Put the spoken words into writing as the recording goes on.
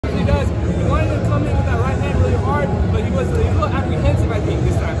was a little apprehensive, I think,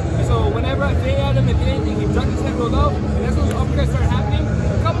 this time. So whenever I threw at him and did anything, he ducked his head real low, and that's when the uppercuts started happening.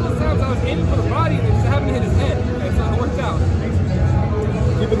 A couple of times I was aiming for the body, and it just happened to hit his head, and so it worked out.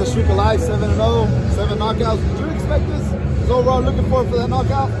 Keeping the streak alive, 7-0, 7 knockouts. Did you expect this? Is overall looking forward for that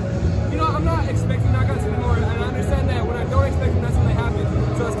knockout? You know, I'm not expecting knockouts anymore, and I understand that when I don't expect them, that's when they happen.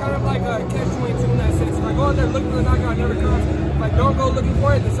 So it's kind of like a catch-22 in that sense. If I go out there looking for the knockout, it never comes. If I don't go looking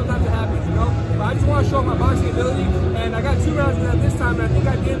for it, then sometimes it happens, you know? But I just want to show my boxing ability, and I got 2 rounds of that this time, and I think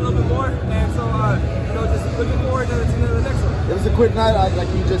I did a little bit more. And so, you know, just looking forward to the next one. It was a quick night, like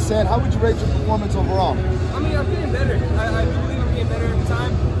you just said. How would you rate your performance overall? I mean, I'm getting better. I do believe I'm getting better every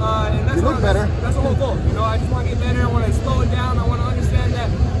time. And that's you look better. That's the whole goal. You know, I just want to get better. I want to slow it down. I want to understand that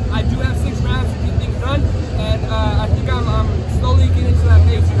I do have 6 rounds to keep things done. And I think I'm slowly getting into that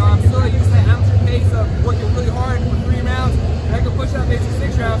pace. You know, I'm still used to that amateur pace of working really hard for 3 rounds. And I can push that pace to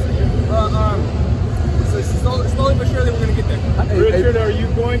 6 rounds. So slowly but surely we're going to get there. Richard, are you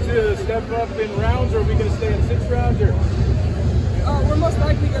going to step up in rounds, or are we going to stay in 6 rounds? Or? We're most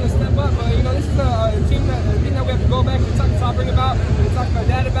likely going to step up. You know, this is a thing that we have to go back and talk to Top Ring about, and talk to my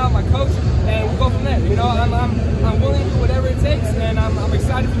dad about, my coach, and we'll go from there. You know, I'm willing to do whatever it takes, and I'm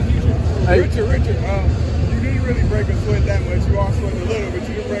excited for the future. Hey. Richard, you didn't really break a sweat that much. You all sweated a little, but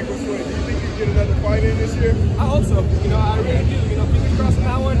you didn't break a sweat. Do you think you can get another fight in this year? I hope so. You know, I really do. You know, fingers crossed on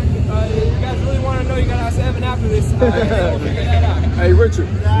that one. If you guys really want to know, you got to ask Evan after this. We'll figure that out. Hey, Richard,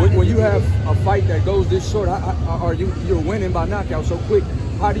 when you have a fight that goes this short, you're winning by knockout so quick.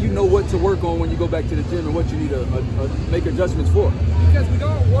 How do you know what to work on when you go back to the gym and what you need to make adjustments for? Because we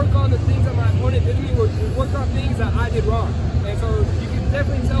don't work on the things that my opponent did to me. We work on things that I did wrong. And so you can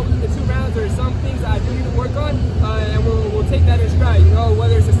definitely tell within the 2 rounds there are some things that I do need to work on, and we'll take that in stride. You know,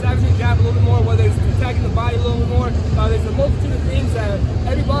 whether it's establishing the jab a little bit more, whether it's attacking the body a little bit more. There's a multitude of things that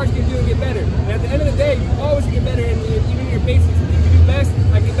every boxer can do and get better. And at the end of the day, you always get better, and even your basics, the things you do best,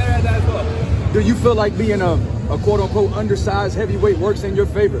 I get better at that as well. Do you feel like being a quote-unquote undersized heavyweight works in your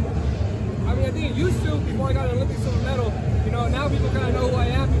favor? I mean, I think it used to before I got an Olympic silver medal. You know, now people kind of know who I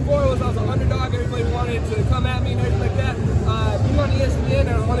am. Before I was an underdog, everybody wanted to come at me and everything like that. Being on ESPN and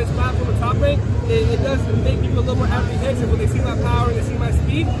on this platform of Top Rank, it does make people a little more apprehensive when they see my power and they see my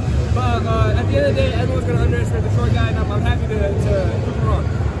speed. But at the end of the day, everyone's going to underestimate the short guy, and I'm happy to prove it wrong.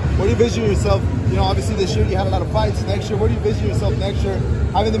 Where do you vision yourself? You know, obviously this year you had a lot of fights. Next year, where do you vision yourself next year?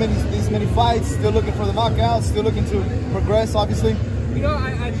 Having these many fights, still looking for the knockouts, still looking to progress, obviously? You know,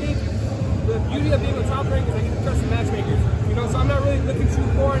 I think the beauty of being on Top Rank is I get to trust the matchmakers. You know, so I'm not really looking too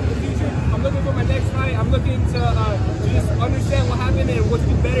far into the future. I'm looking for my next fight. I'm looking to just understand what happened and what's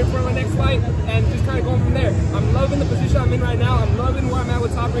be better for my next fight, and just kind of going from there. I'm loving the position I'm in right now. I'm loving where I'm at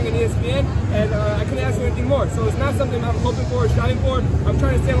with Top Rank and ESPN, and I couldn't ask for anything more. So it's not something I'm hoping for or striving for. I'm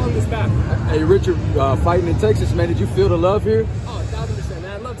trying to stay along this path. Hey, Richard, fighting in Texas, man, did you feel the love here? Oh, 1000%,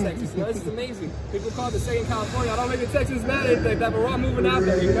 man. I love Texas. You know, this is amazing. People call it the second California. I don't make the Texas matter that we're all moving out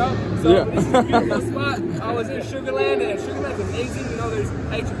there, you know? So yeah. This is a beautiful spot. I was in Sugar Land, and Sugar Land's amazing. You know,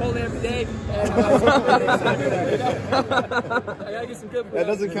 I eat Chipotle every day. And I gotta get some good food. That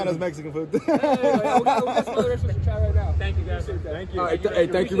doesn't count as Mexican food. We got some other restaurants to try right now. Thank you, guys. Thank you. All right, hey,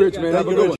 thank you, Rich, man. Have a good one.